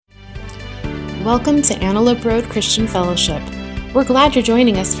Welcome to Antelope Road Christian Fellowship. We're glad you're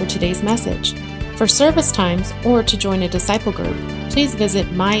joining us for today's message. For service times or to join a disciple group, please visit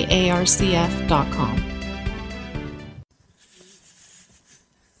myarcf.com.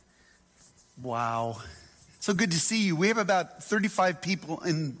 Wow. So good to see you. We have about 35 people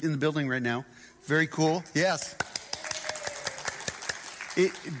in the building right now. Very cool. Yes.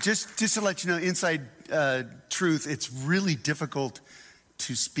 Just to let you know, inside truth, it's really difficult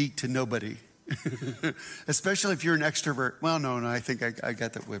to speak to nobody, especially if you're an extrovert. Well, no, I think I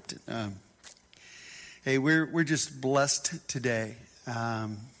got that whipped. Hey, we're just blessed today.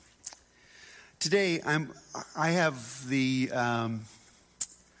 Today, I have the. I'm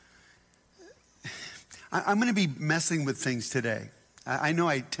going to be messing with things today. I know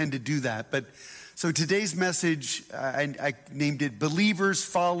I tend to do that, but so today's message, I named it Believers,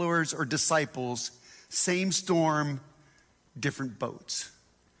 Followers, or Disciples, Same Storm, Different Boats.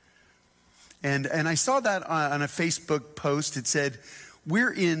 And I saw that on a Facebook post. It said,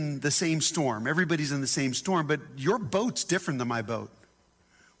 we're in the same storm. Everybody's in the same storm, but your boat's different than my boat.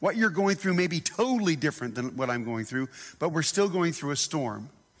 What you're going through may be totally different than what I'm going through, but we're still going through a storm.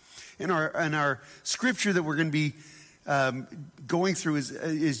 In our scripture that we're going to be going through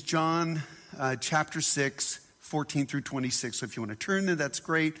is John chapter 6, 14 through 26. So if you want to turn there, that's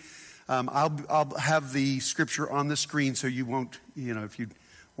great. I'll have the scripture on the screen so you won't, if you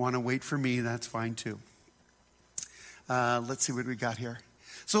want to wait for me, that's fine too. Let's see what we got here.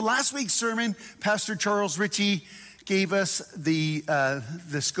 So last week's sermon, Pastor Charles Ritchie gave us the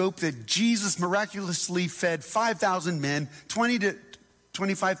scope that Jesus miraculously fed 5,000 men,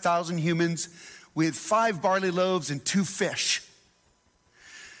 25,000 humans with 5 barley loaves and 2 fish.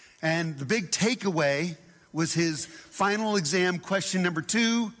 And the big takeaway was his final exam question number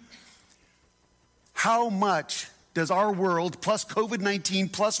 2. How much does our world, plus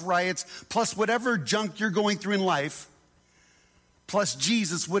COVID-19, plus riots, plus whatever junk you're going through in life, plus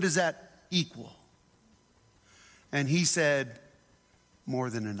Jesus, what does that equal? And he said, more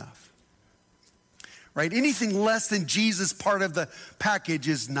than enough. Right? Anything less than Jesus part of the package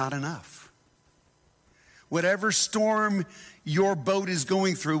is not enough. Whatever storm your boat is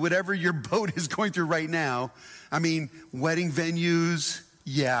going through, whatever your boat is going through right now, wedding venues,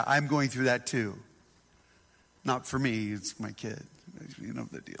 yeah, I'm going through that too. Not for me, it's my kid. You know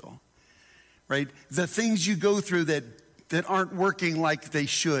the deal. Right? The things you go through that aren't working like they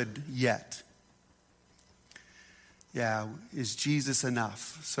should yet. Yeah, is Jesus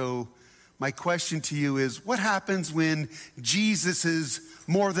enough? So my question to you is, what happens when Jesus is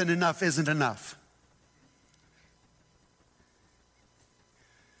more than enough isn't enough?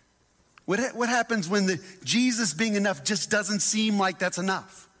 What happens when the Jesus being enough just doesn't seem like that's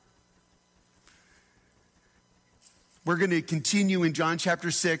enough? We're going to continue in John chapter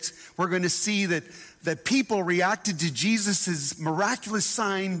 6. We're going to see that people reacted to Jesus' miraculous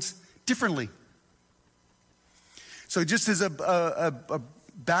signs differently. So just as a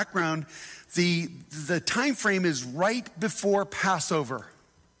background, the time frame is right before Passover,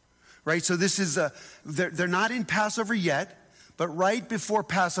 right? So this is they're not in Passover yet, but right before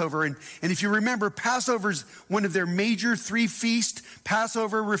Passover. And if you remember, Passover's one of their major 3 feasts.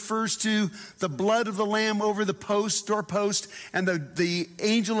 Passover refers to the blood of the lamb over the doorpost, and the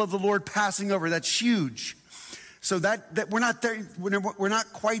angel of the Lord passing over. That's huge. So that we're not there. We're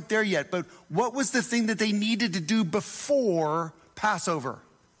not quite there yet. But what was the thing that they needed to do before Passover?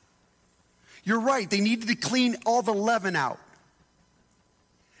 You're right. They needed to clean all the leaven out.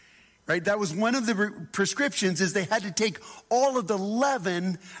 Right? That was one of the prescriptions, is they had to take all of the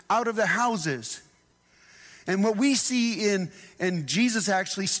leaven out of the houses. And what we see and Jesus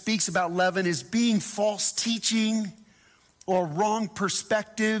actually speaks about leaven is being false teaching or wrong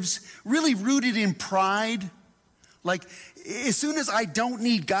perspectives, really rooted in pride. Like, as soon as I don't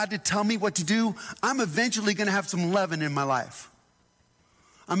need God to tell me what to do, I'm eventually going to have some leaven in my life.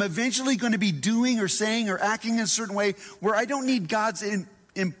 I'm eventually going to be doing or saying or acting in a certain way where I don't need God's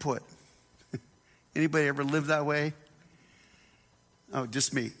input. Anybody ever live that way? Oh,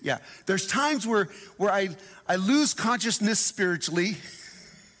 just me. Yeah. There's times where I lose consciousness spiritually,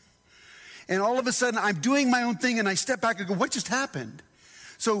 and all of a sudden I'm doing my own thing, and I step back and go, what just happened?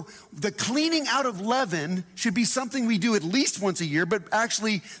 So the cleaning out of leaven should be something we do at least once a year, but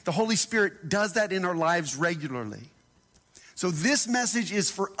actually the Holy Spirit does that in our lives regularly. So this message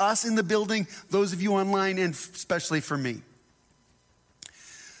is for us in the building, those of you online, and especially for me.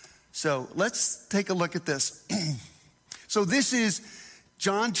 So let's take a look at this. So this is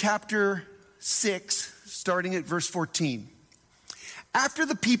John chapter 6, starting at verse 14. After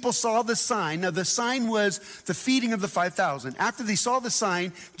the people saw the sign, now the sign was the feeding of the 5,000. After they saw the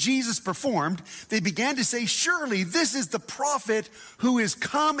sign Jesus performed, they began to say, surely this is the prophet who is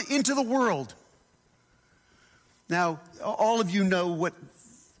come into the world. Now, all of you know what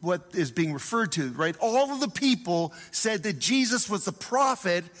is being referred to, right? All of the people said that Jesus was the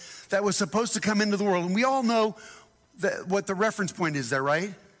prophet that was supposed to come into the world. And we all know what the reference point is there,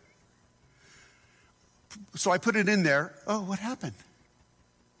 right? So I put it in there. Oh, what happened?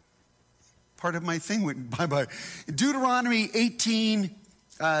 Part of my thing went bye-bye. Deuteronomy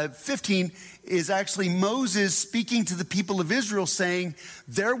 18:15 is actually Moses speaking to the people of Israel saying,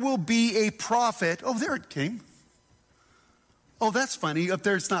 there will be a prophet. Oh, there it came. Oh, that's funny. Up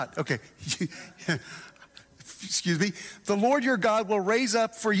there it's not. Okay. Excuse me. The Lord your God will raise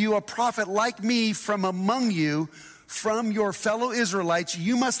up for you a prophet like me from among you, from your fellow Israelites.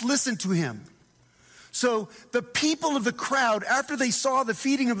 You must listen to him. So the people of the crowd, after they saw the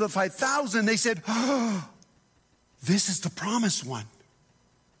feeding of the 5,000, they said, oh, this is the promised one.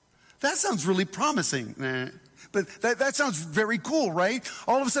 That sounds really promising. But that sounds very cool, right?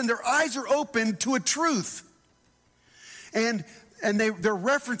 All of a sudden their eyes are open to a truth. And they're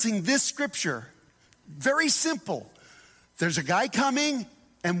referencing this scripture. Very simple. There's a guy coming,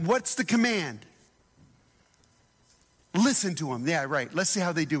 and what's the command? Listen to him. Yeah, right. Let's see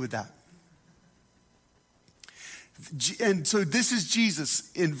how they do with that. And so this is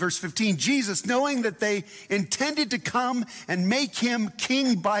Jesus in verse 15. Jesus, knowing that they intended to come and make him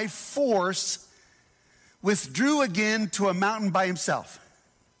king by force, withdrew again to a mountain by himself.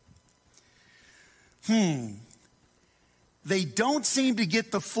 They don't seem to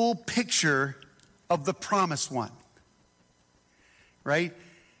get the full picture of the promised one, right?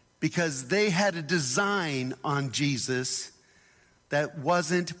 Because they had a design on Jesus that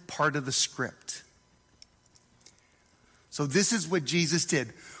wasn't part of the script. So this is what Jesus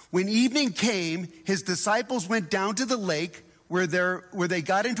did. When evening came, his disciples went down to the lake where they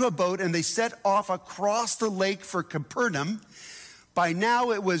got into a boat and they set off across the lake for Capernaum. By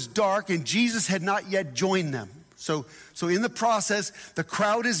now it was dark and Jesus had not yet joined them. So in the process, the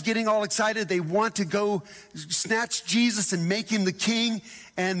crowd is getting all excited. They want to go snatch Jesus and make him the king.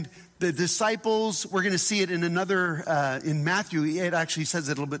 And the disciples, we're going to see it in in Matthew, it actually says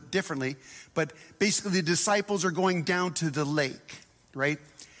it a little bit differently. But basically the disciples are going down to the lake, right?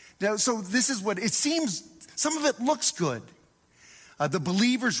 Now, so this is what it seems, some of it looks good. The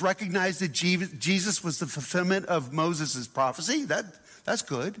believers recognize that Jesus was the fulfillment of Moses' prophecy. That's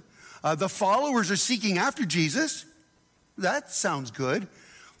good. The followers are seeking after Jesus. That sounds good.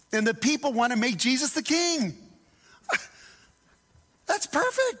 And the people want to make Jesus the king. That's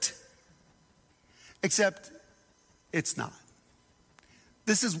perfect. Except it's not.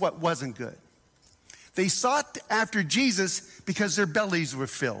 This is what wasn't good. They sought after Jesus because their bellies were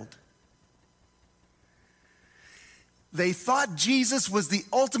filled. They thought Jesus was the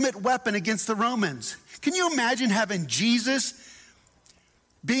ultimate weapon against the Romans. Can you imagine having Jesus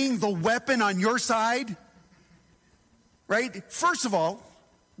being the weapon on your side? Right? First of all,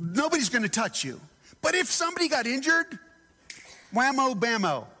 nobody's going to touch you. But if somebody got injured, whammo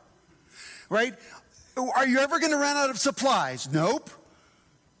bammo. Right? Are you ever going to run out of supplies? Nope.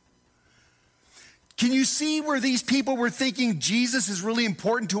 Can you see where these people were thinking Jesus is really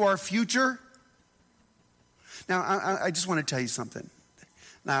important to our future? Now, I just want to tell you something.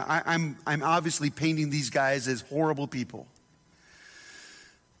 Now, I'm obviously painting these guys as horrible people.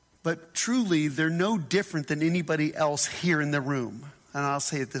 But truly, they're no different than anybody else here in the room. And I'll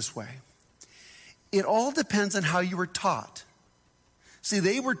say it this way. It all depends on how you were taught. See,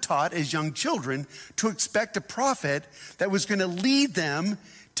 they were taught as young children to expect a prophet that was going to lead them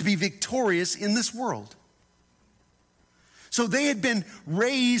to be victorious in this world. So they had been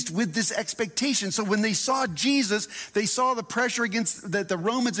raised with this expectation. So when they saw Jesus, they saw the pressure that the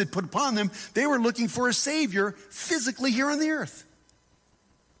Romans had put upon them. They were looking for a savior physically here on the earth.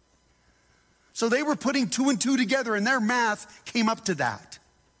 So they were putting 2 and 2 together, and their math came up to that.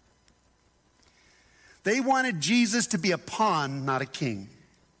 They wanted Jesus to be a pawn, not a king.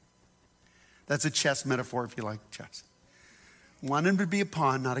 That's a chess metaphor if you like chess. Want him to be a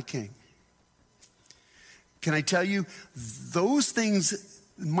pawn, not a king. Can I tell you, those things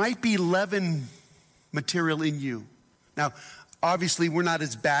might be leaven material in you. Now, obviously, we're not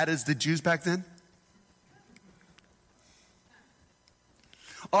as bad as the Jews back then.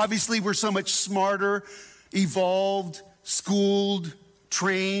 Obviously, we're so much smarter, evolved, schooled,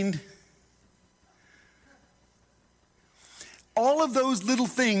 trained. All of those little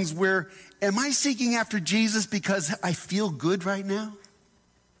things where, am I seeking after Jesus because I feel good right now?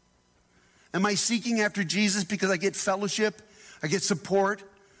 Am I seeking after Jesus because I get fellowship? I get support.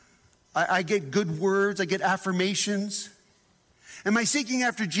 I get good words. I get affirmations. Am I seeking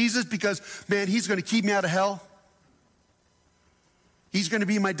after Jesus because, man, he's going to keep me out of hell? He's going to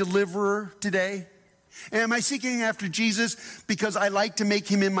be my deliverer today? Am I seeking after Jesus because I like to make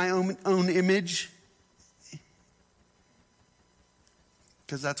him in my own image?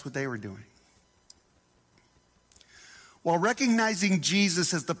 Because that's what they were doing. While recognizing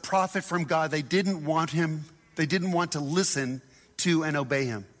Jesus as the prophet from God, they didn't want to listen to and obey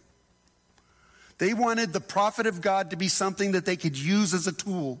him. They wanted the prophet of God to be something that they could use as a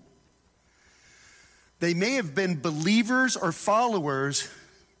tool. They may have been believers or followers,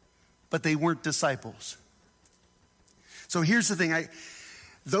 but they weren't disciples. So here's the thing.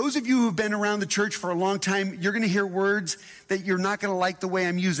 Those of you who have been around the church for a long time, you're going to hear words that you're not going to like the way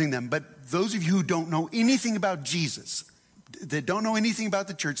I'm using them. But those of you who don't know anything about Jesus, that don't know anything about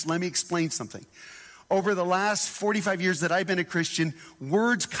the church, let me explain something. Over the last 45 years that I've been a Christian,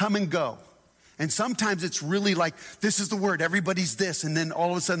 words come and go. And sometimes it's really like, this is the word, everybody's this. And then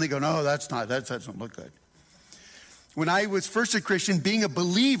all of a sudden they go, no, that doesn't look good. When I was first a Christian, being a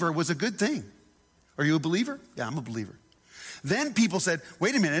believer was a good thing. Are you a believer? Yeah, I'm a believer. Then people said,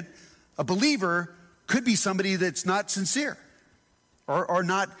 wait a minute, a believer could be somebody that's not sincere or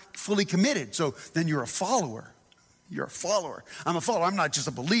not fully committed. So then you're a follower. You're a follower. I'm a follower. I'm not just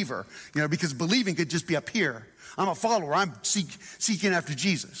a believer, because believing could just be up here. I'm a follower. I'm seeking after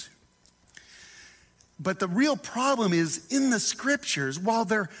Jesus. But the real problem is in the scriptures, while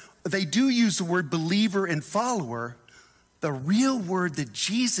they do use the word believer and follower, the real word that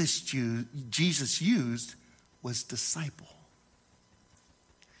Jesus used was disciple.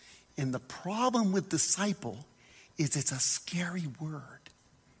 And the problem with disciple is it's a scary word.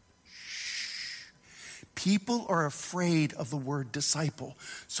 Shh. People are afraid of the word disciple,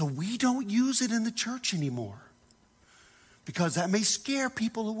 so we don't use it in the church anymore because that may scare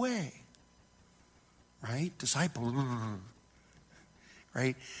people away. Right? Disciple.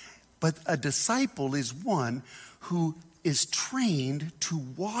 Right? But a disciple is one who is trained to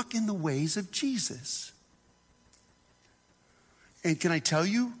walk in the ways of Jesus. And can I tell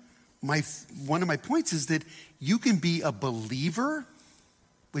you, one of my points is that you can be a believer,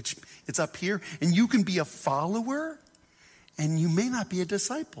 which it's up here, and you can be a follower, and you may not be a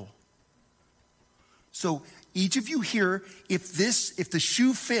disciple. So each of you here, if the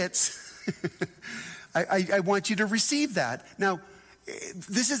shoe fits, I want you to receive that. Now,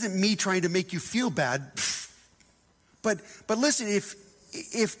 this isn't me trying to make you feel bad, but listen,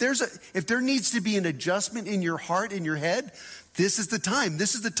 if there needs to be an adjustment in your heart, in your head, this is the time.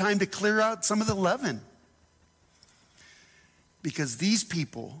 This is the time to clear out some of the leaven. Because these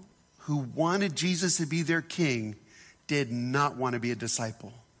people who wanted Jesus to be their king did not want to be a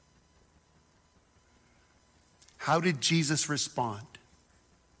disciple. How did Jesus respond?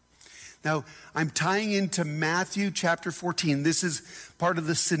 Now, I'm tying into Matthew chapter 14. This is part of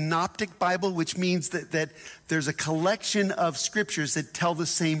the Synoptic Bible, which means that there's a collection of scriptures that tell the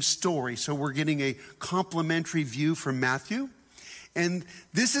same story. So we're getting a complementary view from Matthew. And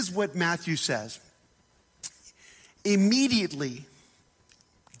this is what Matthew says. Immediately,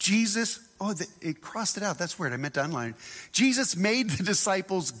 Jesus, it crossed it out. That's weird. I meant to underline it. Jesus made the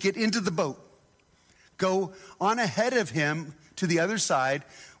disciples get into the boat, go on ahead of him to the other side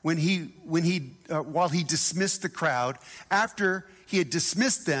while he dismissed the crowd. After he had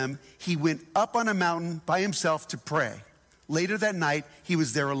dismissed them, he went up on a mountain by himself to pray. Later that night, he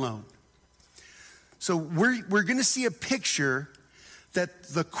was there alone. So we're going to see a picture that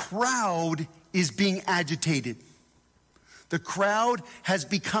the crowd is being agitated. The crowd has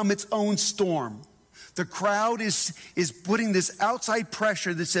become its own storm. The crowd is putting this outside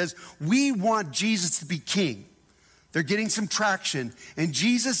pressure that says, we want Jesus to be king. They're getting some traction. And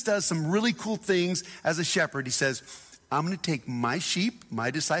Jesus does some really cool things as a shepherd. He says, I'm going to take my sheep,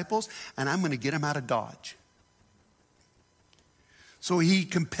 my disciples, and I'm going to get them out of Dodge. So he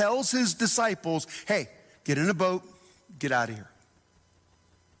compels his disciples, hey, get in a boat, get out of here.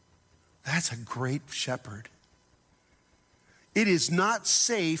 That's a great shepherd. It is not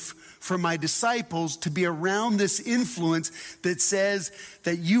safe for my disciples to be around this influence that says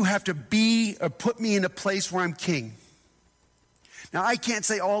that you have to be or put me in a place where I'm king. Now, I can't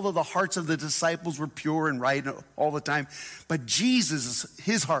say all of the hearts of the disciples were pure and right all the time, but Jesus,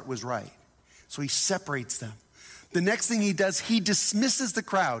 his heart was right. So he separates them. The next thing he does, he dismisses the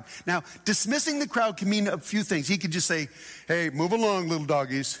crowd. Now, dismissing the crowd can mean a few things. He could just say, hey, move along, little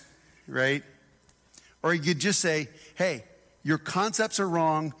doggies, right? Or he could just say, hey, your concepts are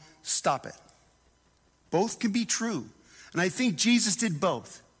wrong, stop it. Both can be true. And I think Jesus did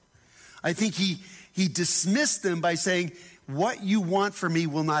both. I think he dismissed them by saying, what you want for me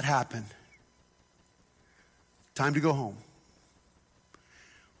will not happen. Time to go home.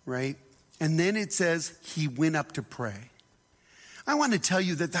 Right? And then it says he went up to pray. I want to tell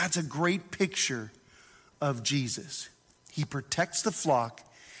you that that's a great picture of Jesus. He protects the flock.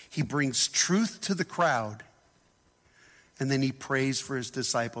 He brings truth to the crowd. And then he prays for his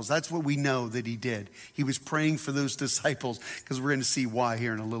disciples. That's what we know that he did. He was praying for those disciples, because we're going to see why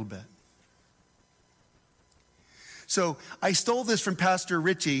here in a little bit. So I stole this from Pastor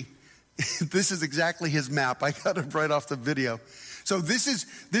Richie. This is exactly his map. I got it right off the video. So this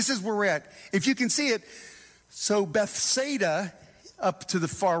is where we're at. If you can see it, so Bethsaida, up to the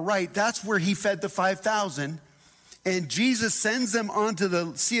far right, that's where he fed the 5,000. And Jesus sends them onto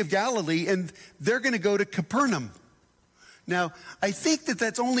the Sea of Galilee, and they're going to go to Capernaum. Now, I think that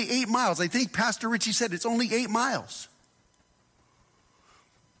that's only 8 miles. I think Pastor Richie said it's only 8 miles.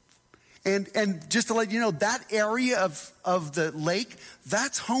 And just to let you know, that area of the lake,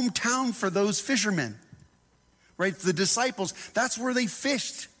 that's hometown for those fishermen. Right? The disciples, that's where they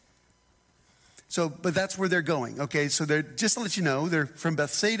fished. So, but that's where they're going. Okay, so they're, just to let you know, they're from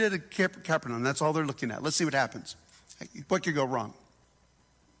Bethsaida to Capernaum. That's all they're looking at. Let's see what happens. What could go wrong?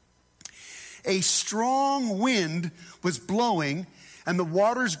 A strong wind was blowing, and the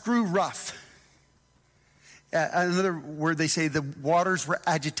waters grew rough. Another word, they say the waters were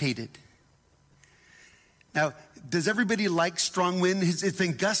agitated. Now, does everybody like strong wind? It's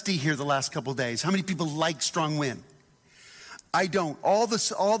been gusty here the last couple of days. How many people like strong wind? I don't. All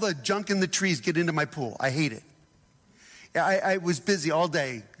the junk in the trees get into my pool. I hate it. I was busy all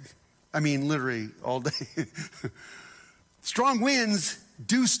day. I mean, literally all day. Strong winds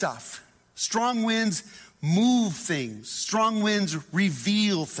do stuff. Strong winds move things. Strong winds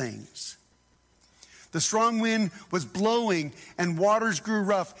reveal things. The strong wind was blowing and waters grew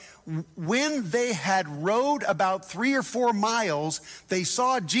rough. When they had rowed about 3 or 4 miles, they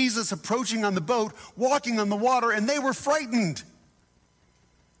saw Jesus approaching on the boat, walking on the water, and they were frightened.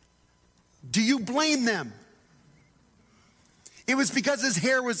 Do you blame them? It was because his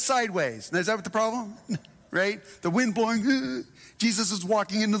hair was sideways. Is that what the problem? Right? The wind blowing, Jesus is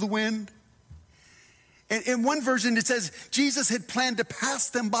walking into the wind. And in one version it says Jesus had planned to pass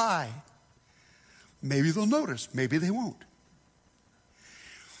them by. Maybe they'll notice, maybe they won't.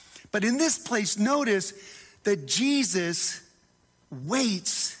 But in this place, notice that Jesus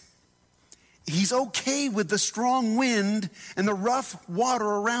waits. He's okay with the strong wind and the rough water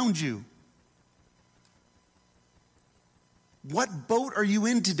around you. What boat are you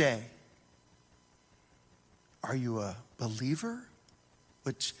in today? Are you a believer,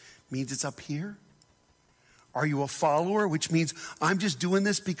 which means it's up here? Are you a follower, which means I'm just doing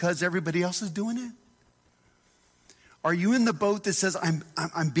this because everybody else is doing it? Are you in the boat that says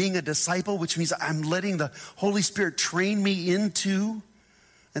I'm being a disciple, which means I'm letting the Holy Spirit train me into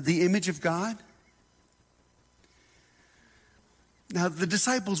the image of God? Now, the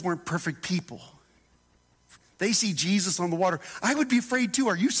disciples weren't perfect people. They see Jesus on the water. I would be afraid too.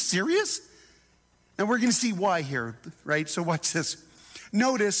 Are you serious? And we're going to see why here, right? So watch this.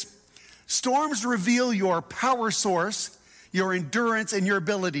 Notice, storms reveal your power source, your endurance, and your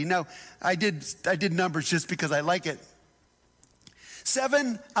ability. Now, I did numbers just because I like it.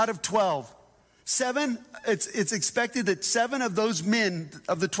 7 out of 12. It's expected that 7 of those men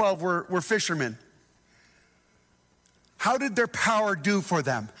of the 12 were fishermen. How did their power do for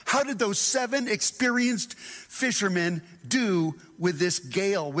them? How did those 7 experienced fishermen do with this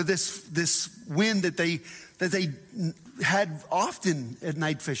gale, with this wind that they had often at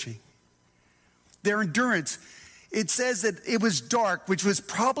night fishing? Their endurance. It says that it was dark, which was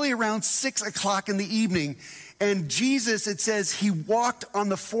probably around 6 o'clock in the evening. And Jesus, it says, he walked on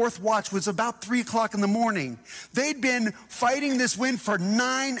the 4th watch, was about 3 o'clock in the morning. They'd been fighting this wind for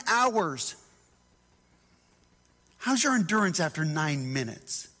 9 hours. How's your endurance after 9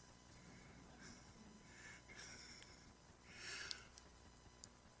 minutes?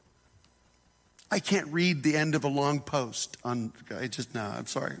 I can't read the end of a long post on, I'm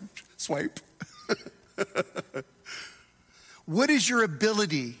sorry, swipe. What is your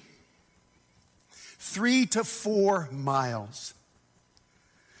ability? 3 to 4 miles.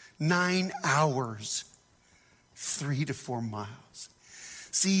 9 hours. 3 to 4 miles.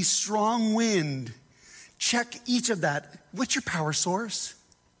 See, strong wind. Check each of that. What's your power source?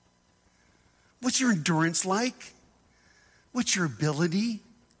 What's your endurance like? What's your ability?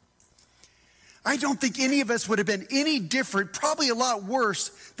 I don't think any of us would have been any different, probably a lot worse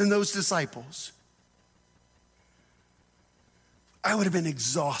than those disciples. I would have been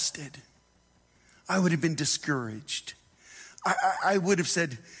exhausted. I would have been discouraged. I would have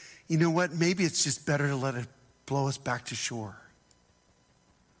said, you know what, maybe it's just better to let it blow us back to shore.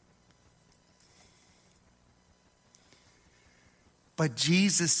 But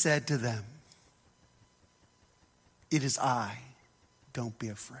Jesus said to them, "It is I, don't be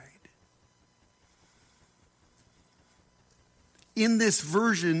afraid." In this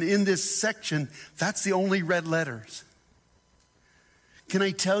version, in this section, that's the only red letters. Can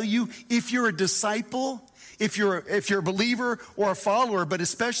I tell you, if you're a disciple, if you're a believer or a follower, but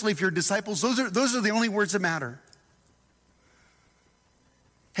especially if you're disciples, those are the only words that matter.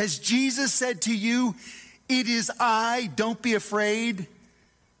 Has Jesus said to you, "It is I, don't be afraid"?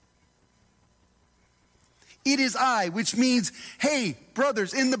 It is I, which means, hey,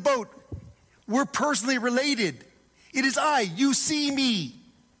 brothers in the boat, we're personally related. It is I, you see me.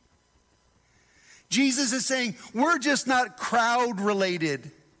 Jesus is saying, we're just not crowd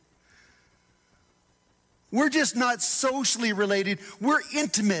related. We're just not socially related. We're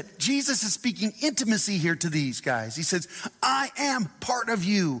intimate. Jesus is speaking intimacy here to these guys. He says, I am part of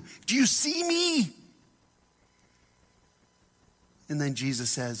you. Do you see me? And then Jesus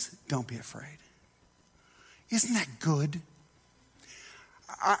says, don't be afraid. Isn't that good?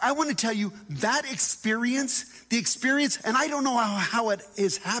 I want to tell you that the experience, and I don't know how it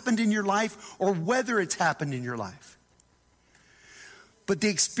has happened in your life or whether it's happened in your life. But the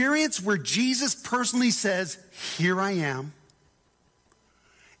experience where Jesus personally says, here I am,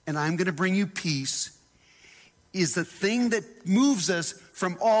 and I'm going to bring you peace, is the thing that moves us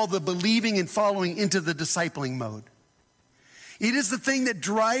from all the believing and following into the discipling mode. It is the thing that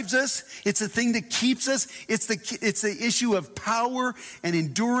drives us. It's the thing that keeps us. It's the issue of power and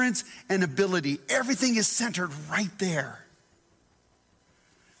endurance and ability. Everything is centered right there.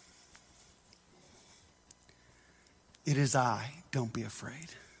 It is I, don't be afraid.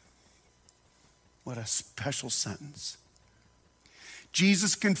 What a special sentence.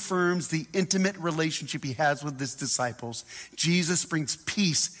 Jesus confirms the intimate relationship he has with his disciples. Jesus brings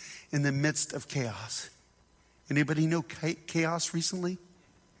peace in the midst of chaos. Anybody know chaos recently?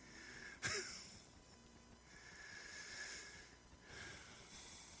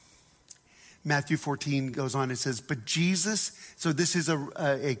 Matthew 14 goes on, it says, but Jesus, so this is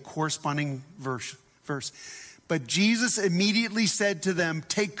a corresponding verse. But Jesus immediately said to them,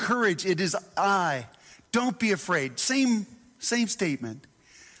 take courage, it is I. Don't be afraid. Same statement.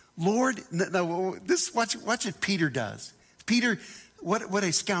 Lord, no, this watch what Peter does. Peter, what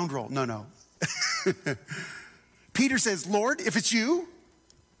a scoundrel. No. Peter says, Lord, if it's you,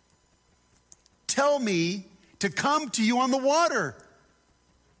 tell me to come to you on the water.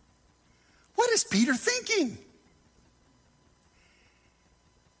 What is Peter thinking?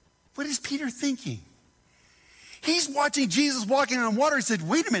 What is Peter thinking? He's watching Jesus walking on water. He said,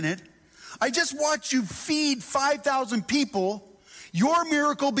 wait a minute. I just watched you feed 5,000 people. Your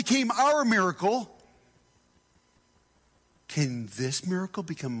miracle became our miracle. Can this miracle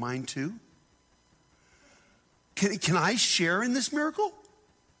become mine too? Can I share in this miracle?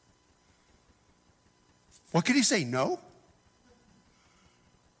 What could he say? No.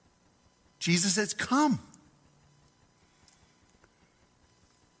 Jesus says, come.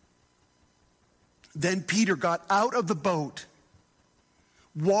 Then Peter got out of the boat,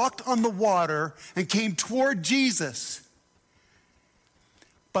 walked on the water, and came toward Jesus.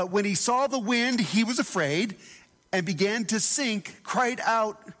 But when he saw the wind, he was afraid and began to sink, cried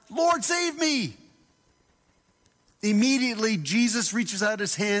out, Lord, save me. Immediately, Jesus reaches out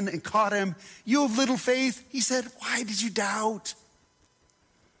his hand and caught him. You have little faith. He said, why did you doubt?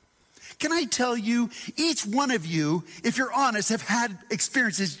 Can I tell you, each one of you, if you're honest, have had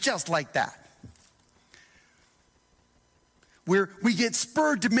experiences just like that. Where we get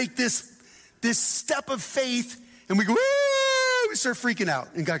spurred to make this step of faith and we go, woo, we start freaking out.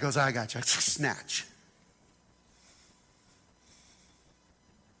 And God goes, I got you. Snatch.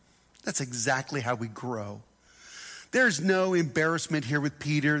 That's exactly how we grow. There's no embarrassment here with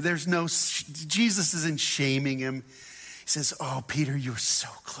Peter. Jesus isn't shaming him. He says, oh, Peter, you're so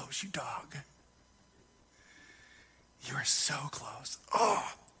close, you dog. You are so close.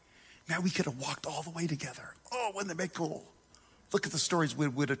 Oh, man, we could have walked all the way together. Oh, wouldn't that be cool? Look at the stories we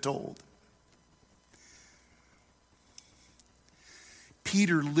would have told.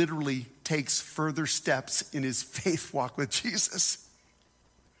 Peter literally takes further steps in his faith walk with Jesus.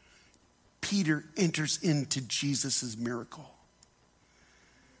 Peter enters into Jesus' miracle.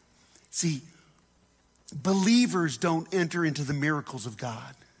 See, believers don't enter into the miracles of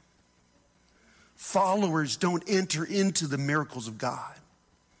God. Followers don't enter into the miracles of God.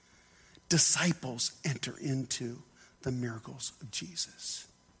 Disciples enter into the miracles of Jesus.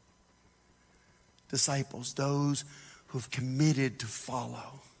 Disciples, those who have committed to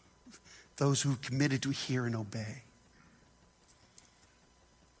follow those who committed to hear and obey.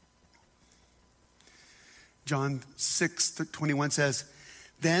 John 6:21 says,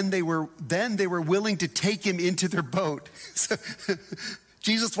 then they were willing to take him into their boat. So,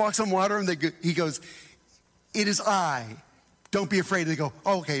 Jesus walks on water and he goes, it is I. Don't be afraid. They go,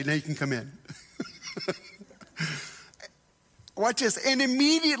 oh, okay, now you can come in. Watch this. And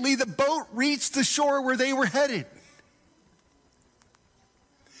immediately the boat reached the shore where they were headed.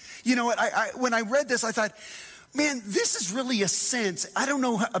 You know what? When I read this, I thought, man, this is really a sense. I don't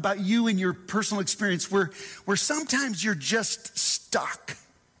know about you and your personal experience where sometimes you're just stuck.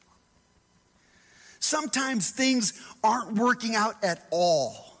 Sometimes things aren't working out at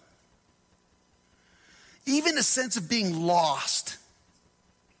all. Even a sense of being lost.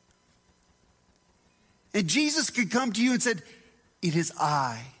 And Jesus could come to you and said, it is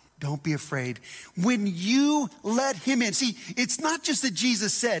I. Don't be afraid. When you let him in. See, it's not just that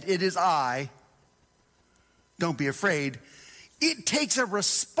Jesus said, it is I. Don't be afraid. It takes a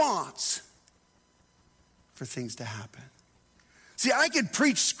response for things to happen. See, I could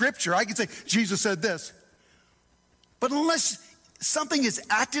preach scripture. I could say, Jesus said this. But unless something is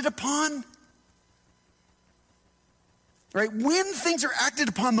acted upon, right? When things are acted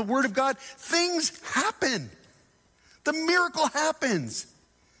upon the word of God, things happen. The miracle happens.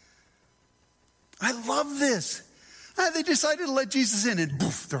 I love this. They decided to let Jesus in and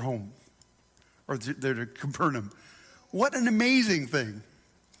poof, they're home. Or they're to Capernaum. What an amazing thing.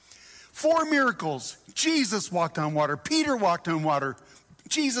 4 miracles. Jesus walked on water. Peter walked on water.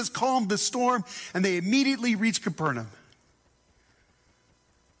 Jesus calmed the storm, and they immediately reached Capernaum.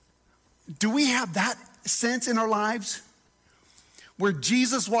 Do we have that sense in our lives? Where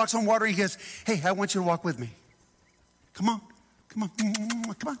Jesus walks on water and he goes, hey, I want you to walk with me. Come on, come on,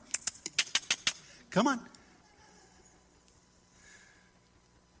 come on, come on.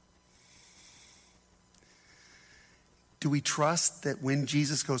 Do we trust that when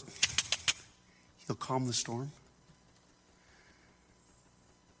Jesus goes, he'll calm the storm?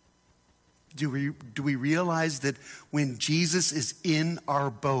 Do we realize that when Jesus is in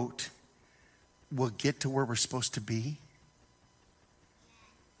our boat, we'll get to where we're supposed to be?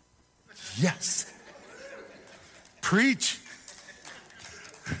 Yes. Preach.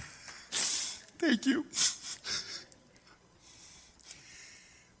 Thank you.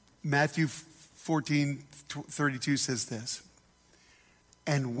 Matthew 14:32 says this.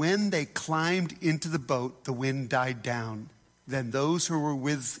 And when they climbed into the boat, the wind died down. Then those who were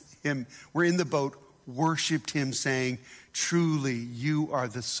with him, were in the boat, worshiped him, saying, truly, you are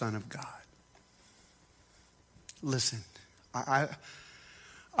the Son of God. Listen,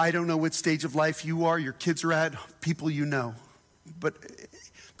 I don't know what stage of life you are, your kids are at, people you know. But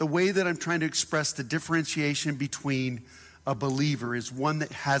the way that I'm trying to express the differentiation between a believer is one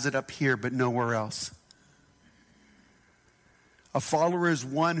that has it up here but nowhere else. A follower is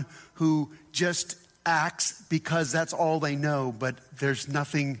one who just acts because that's all they know, but there's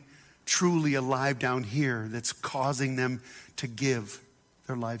nothing truly alive down here that's causing them to give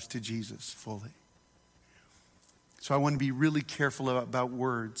their lives to Jesus fully. So I want to be really careful about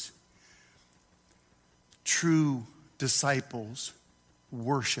words. True disciples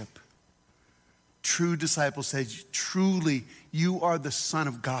worship. True disciples say, truly, you are the Son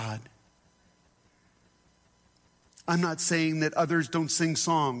of God. I'm not saying that others don't sing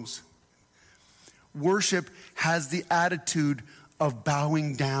songs. Worship has the attitude of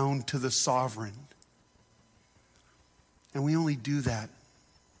bowing down to the sovereign. And we only do that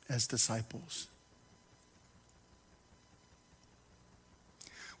as disciples.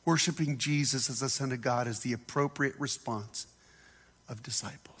 Worshiping Jesus as the Son of God is the appropriate response of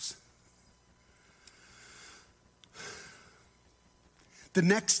disciples. The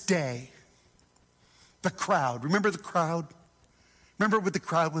next day, the crowd. Remember the crowd? Remember what the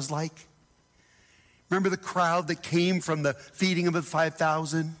crowd was like? Remember the crowd that came from the feeding of the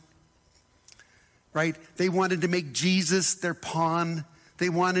 5,000? Right? They wanted to make Jesus their pawn. They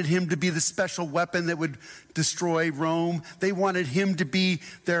wanted him to be the special weapon that would destroy Rome. They wanted him to be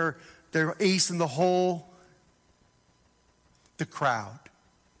their ace in the hole. The crowd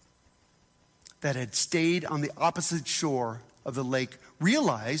that had stayed on the opposite shore of the lake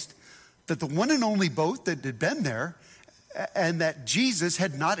realized that the one and only boat that had been there and that Jesus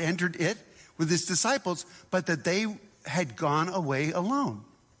had not entered it with his disciples, but that they had gone away alone.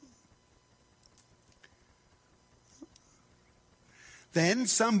 Then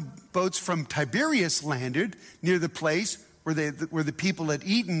some boats from Tiberias landed near the place where the people had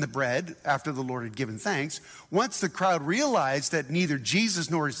eaten the bread after the Lord had given thanks. Once the crowd realized that neither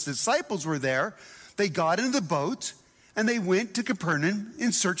Jesus nor his disciples were there, they got into the boat And they went to Capernaum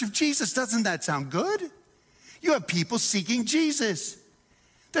in search of Jesus. Doesn't that sound good? You have people seeking Jesus.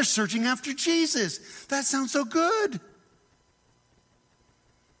 They're searching after Jesus. That sounds so good.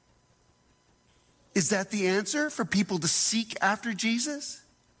 Is that the answer for people to seek after Jesus?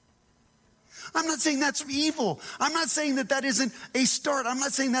 I'm not saying that's evil. I'm not saying that that isn't a start. I'm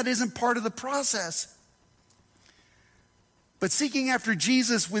not saying that isn't part of the process. But seeking after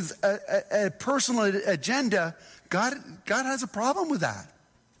Jesus with a personal agenda, God has a problem with that.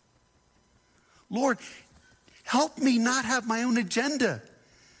 Lord, help me not have my own agenda.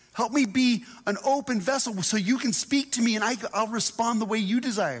 Help me be an open vessel so you can speak to me and I'll respond the way you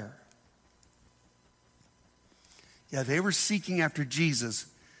desire. Yeah, they were seeking after Jesus,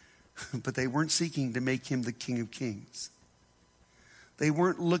 but they weren't seeking to make him the King of Kings. They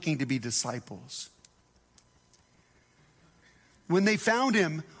weren't looking to be disciples. When they found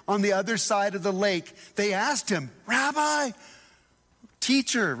him on the other side of the lake, they asked him, Rabbi,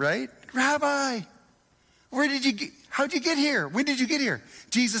 teacher, right? Rabbi, how'd you get here? When did you get here?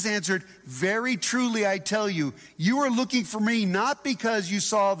 Jesus answered, very truly I tell you, you are looking for me not because you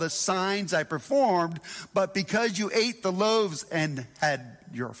saw the signs I performed, but because you ate the loaves and had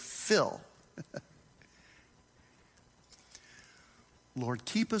your fill. Lord,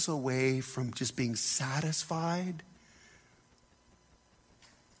 keep us away from just being satisfied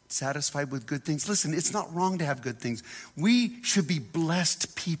with good things. Listen, it's not wrong to have good things. We should be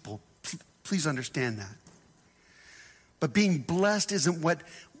blessed people. Please understand that. But being blessed isn't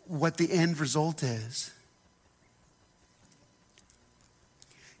what the end result is.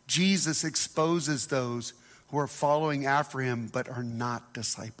 Jesus exposes those who are following after him but are not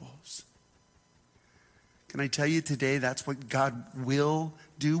disciples. Can I tell you today that's what God will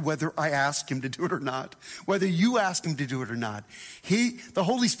do, whether I ask him to do it or not, whether you ask him to do it or not. The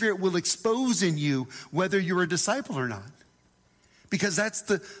Holy Spirit will expose in you whether you're a disciple or not. Because that's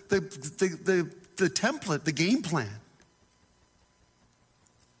the template, the game plan.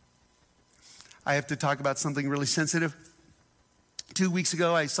 I have to talk about something really sensitive. 2 weeks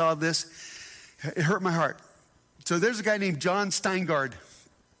ago, I saw this. It hurt my heart. So there's a guy named John Steingard,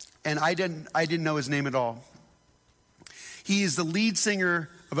 and I didn't know his name at all. He is the lead singer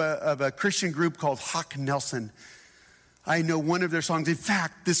of a Christian group called Hawk Nelson. I know one of their songs. In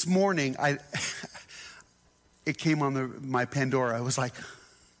fact, this morning, it came on my Pandora. I was like,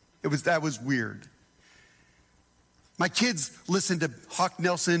 that was weird. My kids listened to Hawk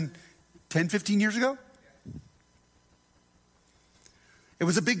Nelson 10, 15 years ago. It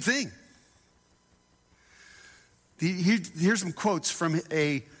was a big thing. Here's some quotes from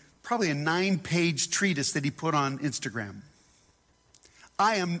probably a 9-page treatise that he put on Instagram.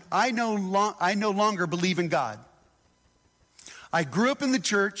 I no longer believe in God. I grew up in the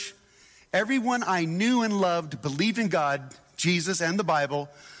church. Everyone I knew and loved believed in God, Jesus, and the Bible,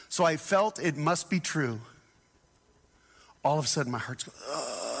 so I felt it must be true. All of a sudden, my heart's going,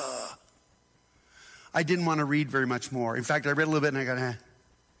 ugh. I didn't want to read very much more. In fact, I read a little bit and I got,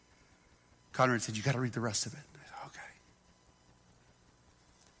 Conrad said, you got to read the rest of it. I said, okay.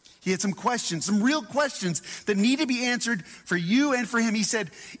 He had some questions, some real questions that need to be answered for you and for him. He said,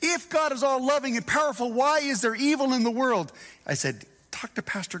 if God is all loving and powerful, why is there evil in the world? I said, talk to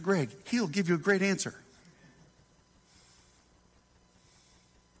Pastor Greg. He'll give you a great answer.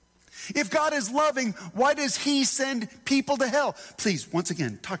 If God is loving, why does he send people to hell? Please, once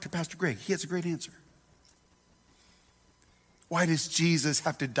again, talk to Pastor Greg. He has a great answer. Why does Jesus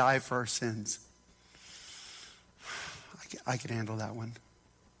have to die for our sins? I can handle that one.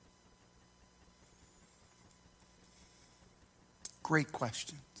 Great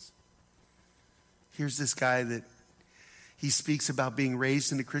questions. Here's this guy that he speaks about being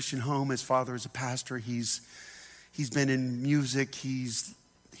raised in a Christian home. His father is a pastor. He's been in music.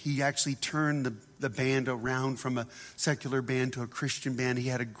 He actually turned the band around from a secular band to a Christian band. He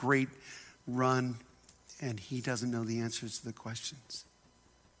had a great run, and he doesn't know the answers to the questions.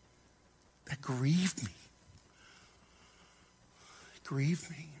 That grieved me. It grieved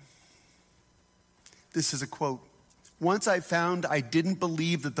me. This is a quote. Once I found I didn't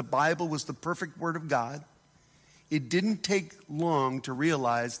believe that the Bible was the perfect word of God, it didn't take long to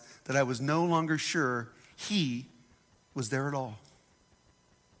realize that I was no longer sure he was there at all.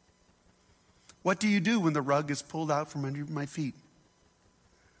 What do you do when the rug is pulled out from under my feet?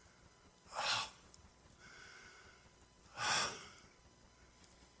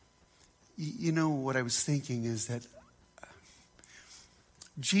 You know, what I was thinking is that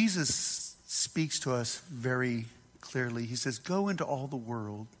Jesus speaks to us very clearly. He says, go into all the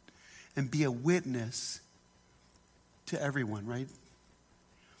world and be a witness to everyone, right?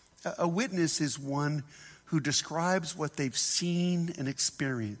 A witness is one who describes what they've seen and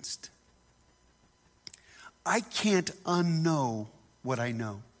experienced. I can't unknow what I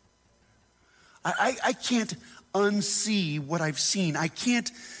know. I can't unsee what I've seen.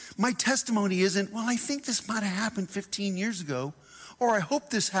 My testimony isn't, well, I think this might have happened 15 years ago, or I hope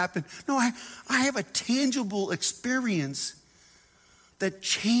this happened. No, I have a tangible experience that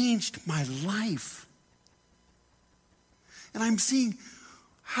changed my life. And I'm seeing,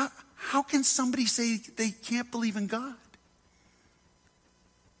 how can somebody say they can't believe in God?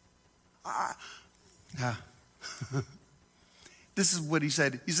 This is what he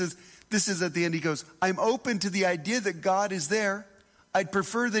said. He says, this is at the end, he goes, I'm open to the idea that God is there. I'd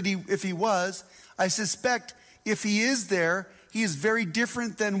prefer that if he was. I suspect if he is there, he is very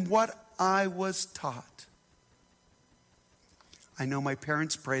different than what I was taught. I know my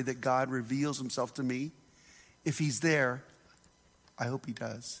parents pray that God reveals himself to me. If he's there, I hope he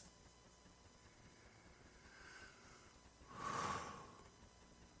does.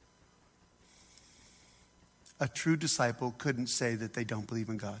 A true disciple couldn't say that they don't believe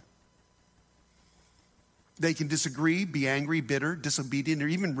in God. They can disagree, be angry, bitter, disobedient, or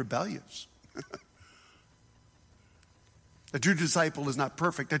even rebellious. A true disciple is not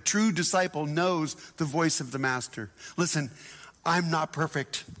perfect. A true disciple knows the voice of the master. Listen, I'm not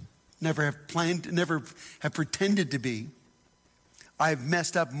perfect. Never have pretended to be. I've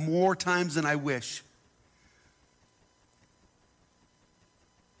messed up more times than I wish.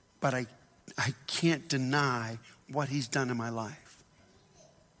 But I can't deny what he's done in my life.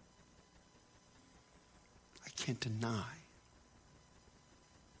 I can't deny.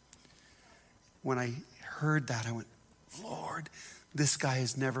 When I heard that, I went, Lord, this guy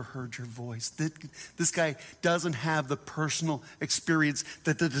has never heard your voice. This guy doesn't have the personal experience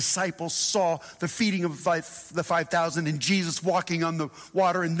that the disciples saw, the feeding of the 5,000 and Jesus walking on the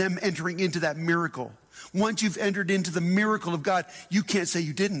water and them entering into that miracle. Once you've entered into the miracle of God, you can't say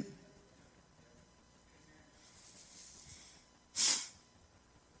you didn't.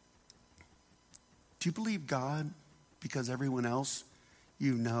 Do you believe God because everyone else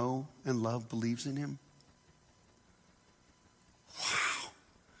you know and love believes in him? Wow.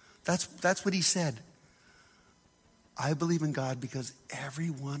 That's what he said. I believe in God because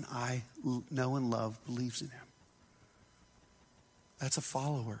everyone I know and love believes in him. That's a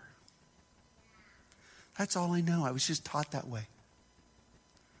follower. That's all I know. I was just taught that way.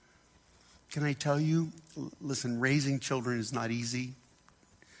 Can I tell you, listen, raising children is not easy,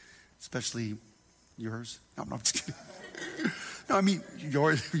 especially yours. No, I'm just kidding. No, I mean,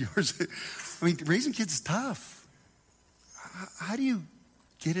 yours. I mean, raising kids is tough. How do you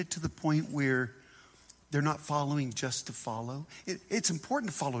get it to the point where they're not following just to follow? It's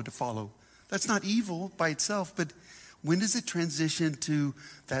important to follow. That's not evil by itself, but when does it transition to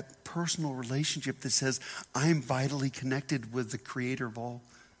that personal relationship that says, I'm vitally connected with the creator of all?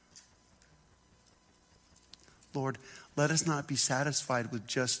 Lord, let us not be satisfied with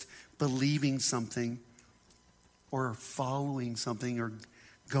just believing something or following something or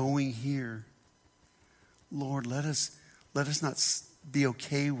going here. Lord, let us not be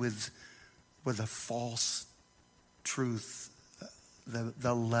okay with a false truth,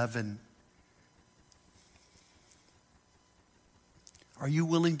 the leaven. Are you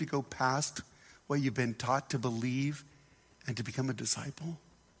willing to go past what you've been taught to believe and to become a disciple?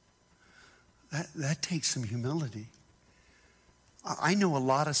 That takes some humility. I know a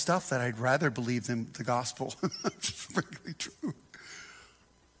lot of stuff that I'd rather believe than the gospel. It's frankly true.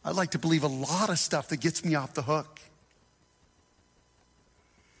 I'd like to believe a lot of stuff that gets me off the hook.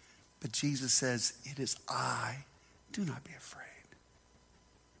 But Jesus says, it is I. Do not be afraid.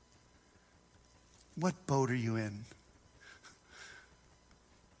 What boat are you in?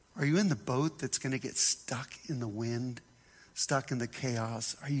 Are you in the boat that's going to get stuck in the wind, stuck in the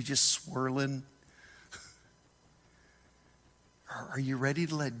chaos? Are you just swirling? Are you ready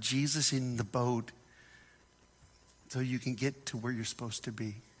to let Jesus in the boat so you can get to where you're supposed to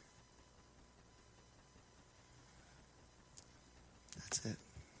be? That's it.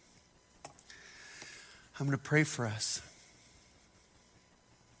 I'm going to pray for us.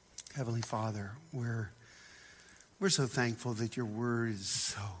 Heavenly Father, we're so thankful that your word is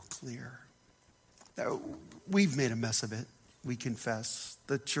so clear. We've made a mess of it. We confess.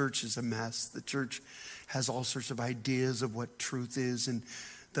 The church is a mess. The church has all sorts of ideas of what truth is and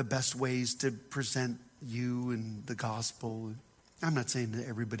the best ways to present you and the gospel. I'm not saying that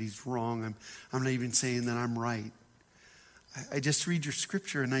everybody's wrong. I'm not even saying that I'm right. I just read your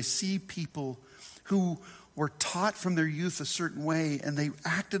scripture and I see people who were taught from their youth a certain way and they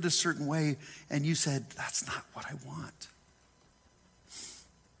acted a certain way and you said, that's not what I want.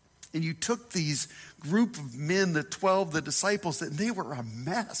 And you took these group of men, the 12, the disciples, and they were a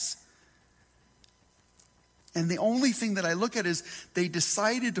mess. And the only thing that I look at is they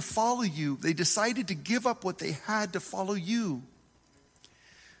decided to follow you. They decided to give up what they had to follow you.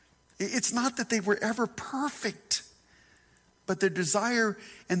 It's not that they were ever perfect, but their desire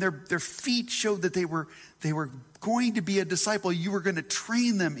and their feet showed that they were going to be a disciple. You were going to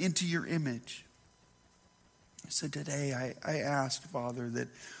train them into your image. So today I ask, Father, that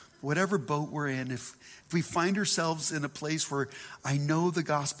whatever boat we're in, if we find ourselves in a place where I know the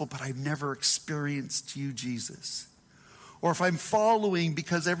gospel, but I've never experienced you, Jesus, or if I'm following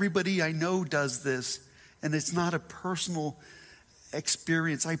because everybody I know does this and it's not a personal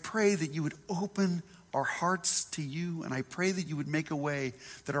experience, I pray that you would open our hearts to you, and I pray that you would make a way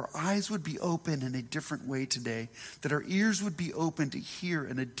that our eyes would be open in a different way today, that our ears would be open to hear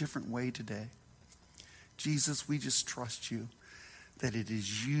in a different way today. Jesus, we just trust you that it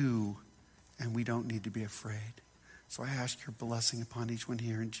is you and we don't need to be afraid. So I ask your blessing upon each one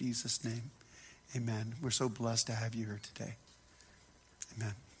here in Jesus' name. Amen. We're so blessed to have you here today.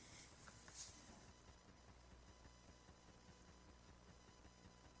 Amen.